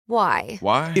Why?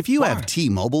 Why? If you have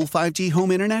T-Mobile 5G home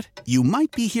internet, you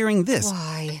might be hearing this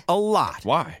Why? a lot.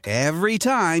 Why? Every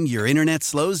time your internet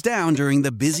slows down during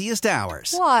the busiest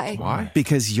hours. Why? Why?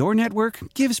 Because your network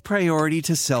gives priority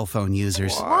to cell phone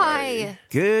users. Why?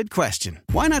 Good question.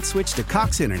 Why not switch to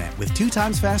Cox Internet with 2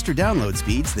 times faster download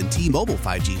speeds than T-Mobile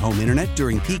 5G home internet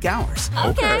during peak hours?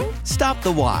 Okay. Stop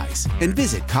the whys and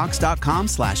visit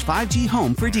cox.com/5G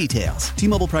home for details.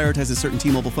 T-Mobile prioritizes certain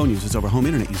T-Mobile phone users over home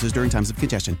internet users during times of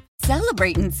congestion.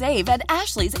 Celebrate and save at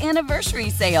Ashley's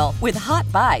Anniversary Sale. With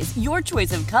Hot Buys, your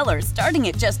choice of colors starting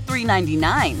at just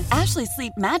 $3.99. Ashley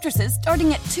Sleep mattresses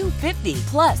starting at $2.50.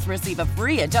 Plus, receive a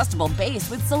free adjustable base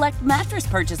with select mattress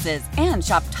purchases. And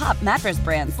shop top mattress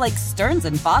brands like Stearns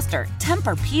 & Foster,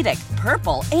 Tempur-Pedic,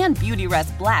 Purple, and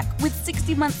Beautyrest Black with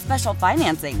 60-month special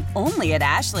financing. Only at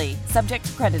Ashley. Subject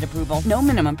to credit approval. No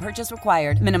minimum purchase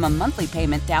required. Minimum monthly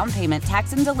payment, down payment,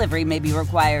 tax, and delivery may be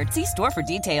required. See store for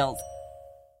details.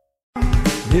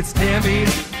 It's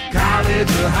Tammy's College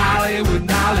of Hollywood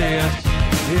Knowledge.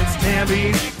 It's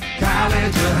Tammy's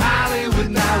College of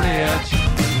Hollywood Knowledge.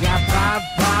 We got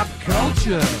pop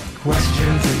culture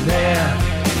questions in there.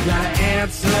 We gotta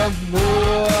answer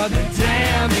more than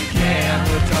Tammy can.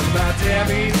 We're talking about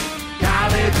Tammy's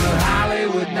College of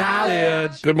Hollywood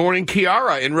Knowledge. Good morning,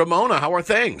 Kiara in Ramona. How are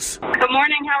things? Good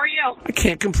morning. How are you? I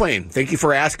can't complain. Thank you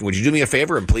for asking. Would you do me a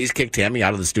favor and please kick Tammy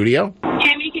out of the studio?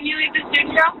 Tammy, can you leave the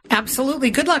studio? Absolutely.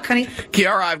 Good luck, honey.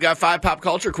 Kiara, I've got 5 pop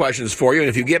culture questions for you, and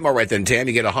if you get them all right, then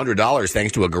Tammy, you get $100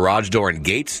 thanks to a garage door and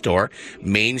gate store,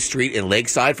 Main Street in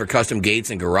Lakeside, for custom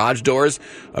gates and garage doors,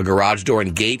 a garage door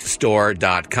and gate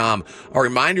store.com. A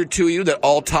reminder to you that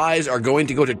all ties are going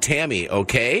to go to Tammy,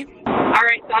 okay? All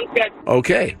right, sounds good.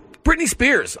 Okay. Britney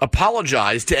Spears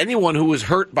apologized to anyone who was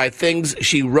hurt by things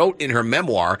she wrote in her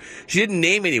memoir. She didn't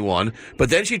name anyone, but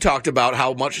then she talked about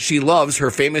how much she loves her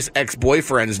famous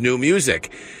ex-boyfriend's new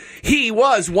music. He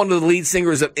was one of the lead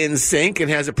singers of NSync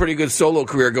and has a pretty good solo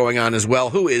career going on as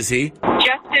well. Who is he?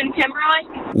 Justin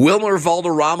Timberlake. Wilmer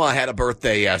Valderrama had a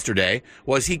birthday yesterday.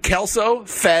 Was he Kelso,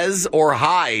 Fez, or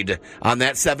Hyde on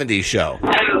that 70s show?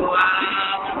 Hyde.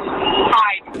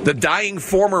 The dying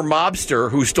former mobster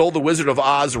who stole the Wizard of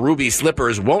Oz ruby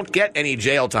slippers won't get any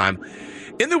jail time.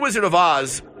 In the Wizard of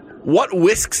Oz, what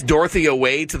whisks Dorothy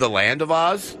away to the land of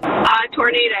Oz?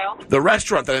 Tornado. The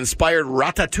restaurant that inspired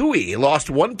Ratatouille lost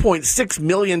 $1.6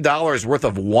 million worth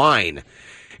of wine.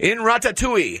 In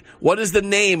Ratatouille, what is the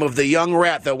name of the young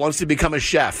rat that wants to become a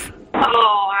chef?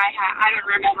 Oh, I don't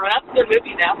remember. That's a good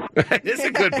movie, though. It's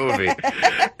a good movie.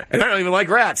 And I don't even like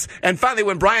rats. And finally,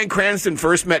 when Bryan Cranston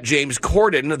first met James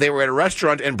Corden, they were at a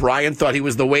restaurant and Bryan thought he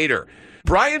was the waiter.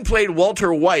 Bryan played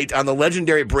Walter White on the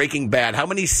legendary Breaking Bad. How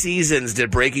many seasons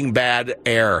did Breaking Bad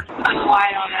air? Oh,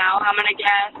 I don't know. I'm going to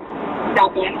guess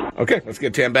 7. Okay, let's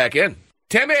get Tam back in.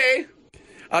 Tammy!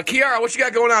 Kiara, what you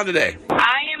got going on today?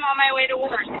 I am on my way to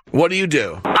work. What do you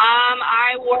do?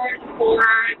 I work for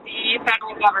the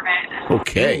federal government.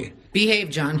 Okay. Behave,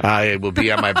 John. I will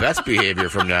be on my best behavior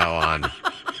from now on.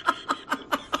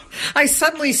 I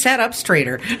suddenly sat up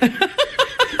straighter.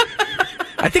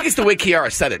 I think it's the way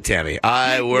Kiara said it, Tammy.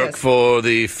 I work for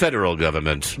the federal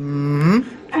government. Mm-hmm.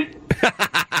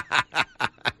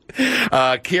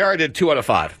 Kiara did 2 out of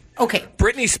 5. Okay.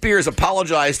 Britney Spears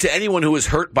apologized to anyone who was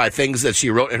hurt by things that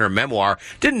she wrote in her memoir.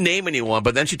 Didn't name anyone,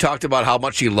 but then she talked about how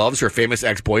much she loves her famous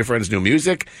ex-boyfriend's new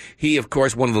music. He, of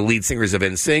course, one of the lead singers of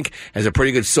NSYNC, has a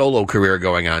pretty good solo career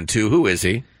going on, too. Who is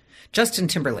he? Justin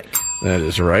Timberlake. That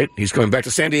is right. He's coming back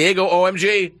to San Diego.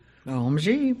 OMG.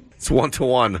 OMG. It's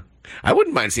 1-to-1. I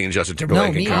wouldn't mind seeing Justin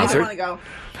Timberlake in concert. I want to go.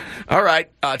 All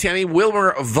right. Tammy,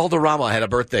 Wilmer Valderrama had a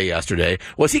birthday yesterday.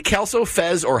 Was he Kelso,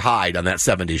 Fez, or Hyde on that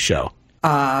 70s show?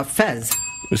 Fez.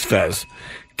 It was Fez.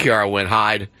 Kiara went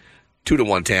Hyde.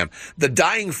 2-to-1, Tam. The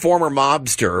dying former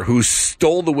mobster who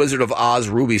stole the Wizard of Oz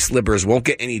ruby slippers won't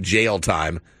get any jail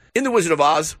time. In the Wizard of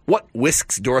Oz, what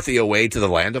whisks Dorothy away to the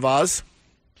land of Oz?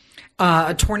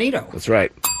 A tornado. That's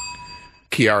right.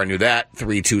 Kiara knew that.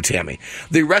 3-2, Tammy.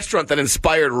 The restaurant that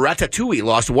inspired Ratatouille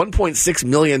lost $1.6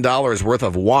 million worth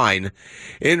of wine.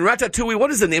 In Ratatouille,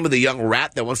 what is the name of the young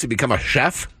rat that wants to become a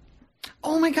chef?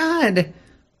 Oh, my God.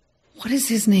 What is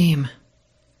his name?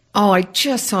 Oh, I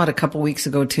just saw it a couple weeks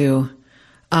ago, too.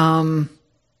 For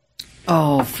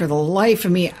the life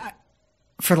of me,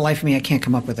 I can't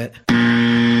come up with it.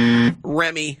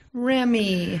 Remy.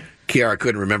 Kiara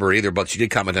couldn't remember it either, but she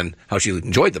did comment on how she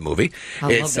enjoyed the movie.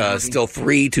 It's still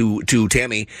 3-2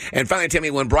 Tammy. And finally, Tammy,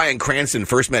 when Bryan Cranston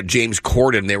first met James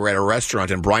Corden, they were at a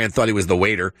restaurant, and Bryan thought he was the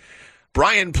waiter.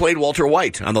 Bryan played Walter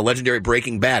White on the legendary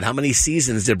Breaking Bad. How many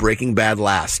seasons did Breaking Bad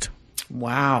last?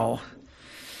 Wow.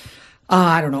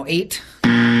 I don't know, 8.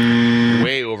 Way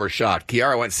way overshot.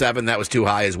 Kiara went 7. That was too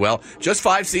high as well. Just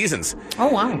 5 seasons. Oh,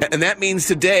 wow. And that means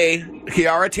today,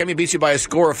 Kiara, Tammy beats you by a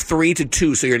score of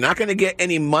 3-2. So you're not going to get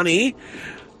any money,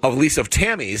 at least of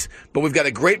Tammy's, but we've got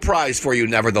a great prize for you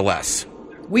nevertheless.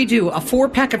 We do a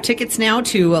 4-pack of tickets now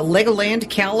to Legoland,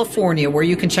 California, where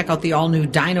you can check out the all-new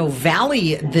Dino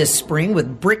Valley this spring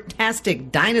with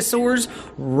bricktastic dinosaurs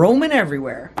roaming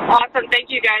everywhere. Awesome. Thank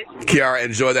you, guys. Kiara,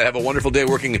 enjoy that. Have a wonderful day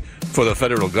working for the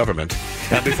federal government.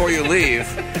 And before you leave,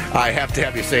 I have to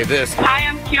have you say this. Hi,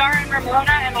 I'm Kiara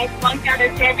Ramona, and I flunked out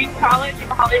of Tammy College in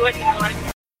Hollywood,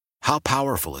 Maryland. How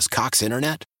powerful is Cox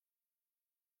Internet?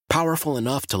 Powerful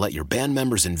enough to let your band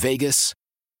members in Vegas,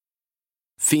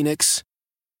 Phoenix,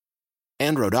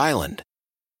 and Rhode Island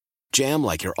jam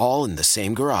like you're all in the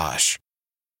same garage.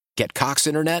 Get Cox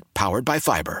Internet powered by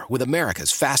fiber with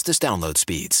America's fastest download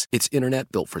speeds. It's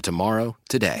internet built for tomorrow,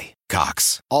 today.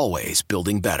 Cox, always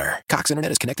building better. Cox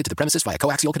Internet is connected to the premises via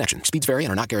coaxial connection. Speeds vary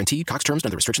and are not guaranteed. Cox terms and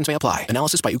other restrictions may apply.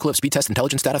 Analysis by Ookla Speed Test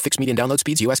Intelligence Data. Fixed median download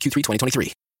speeds. US Q3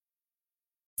 2023.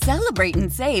 Celebrate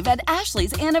and save at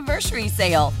Ashley's Anniversary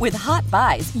Sale. With Hot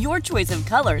Buys, your choice of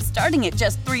colors starting at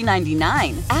just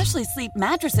 $3.99. Ashley Sleep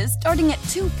mattresses starting at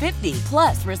 $2.50.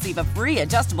 Plus, receive a free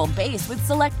adjustable base with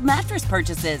select mattress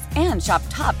purchases. And shop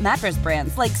top mattress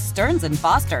brands like Stearns &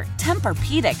 Foster,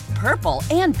 Tempur-Pedic, Purple,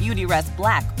 and Beautyrest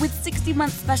Black with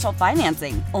 60-month special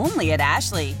financing. Only at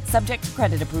Ashley. Subject to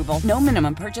credit approval. No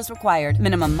minimum purchase required.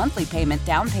 Minimum monthly payment,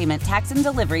 down payment, tax, and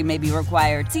delivery may be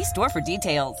required. See store for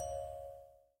details.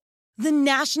 The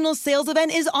national sales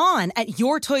event is on at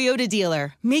your Toyota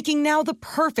dealer, making now the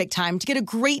perfect time to get a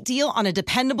great deal on a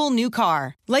dependable new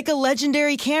car. Like a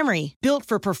legendary Camry, built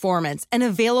for performance and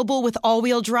available with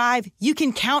all-wheel drive, you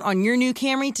can count on your new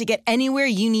Camry to get anywhere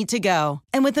you need to go.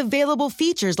 And with available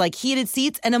features like heated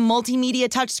seats and a multimedia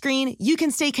touchscreen, you can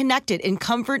stay connected in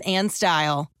comfort and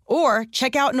style. Or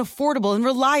check out an affordable and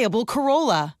reliable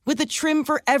Corolla with a trim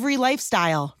for every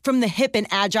lifestyle, from the hip and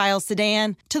agile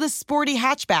sedan to the sporty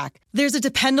hatchback. There's a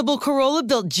dependable Corolla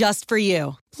built just for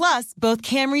you. Plus, both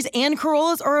Camrys and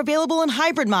Corollas are available in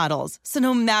hybrid models, so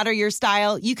no matter your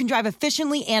style, you can drive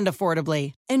efficiently and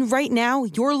affordably. And right now,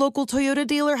 your local Toyota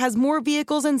dealer has more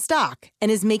vehicles in stock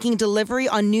and is making delivery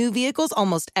on new vehicles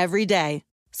almost every day.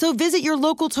 So visit your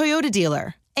local Toyota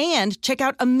dealer. And check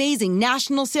out amazing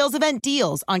national sales event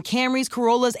deals on Camrys,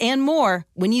 Corollas, and more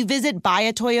when you visit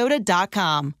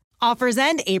buyatoyota.com. Offers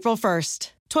end April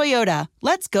 1st. Toyota,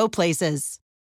 let's go places.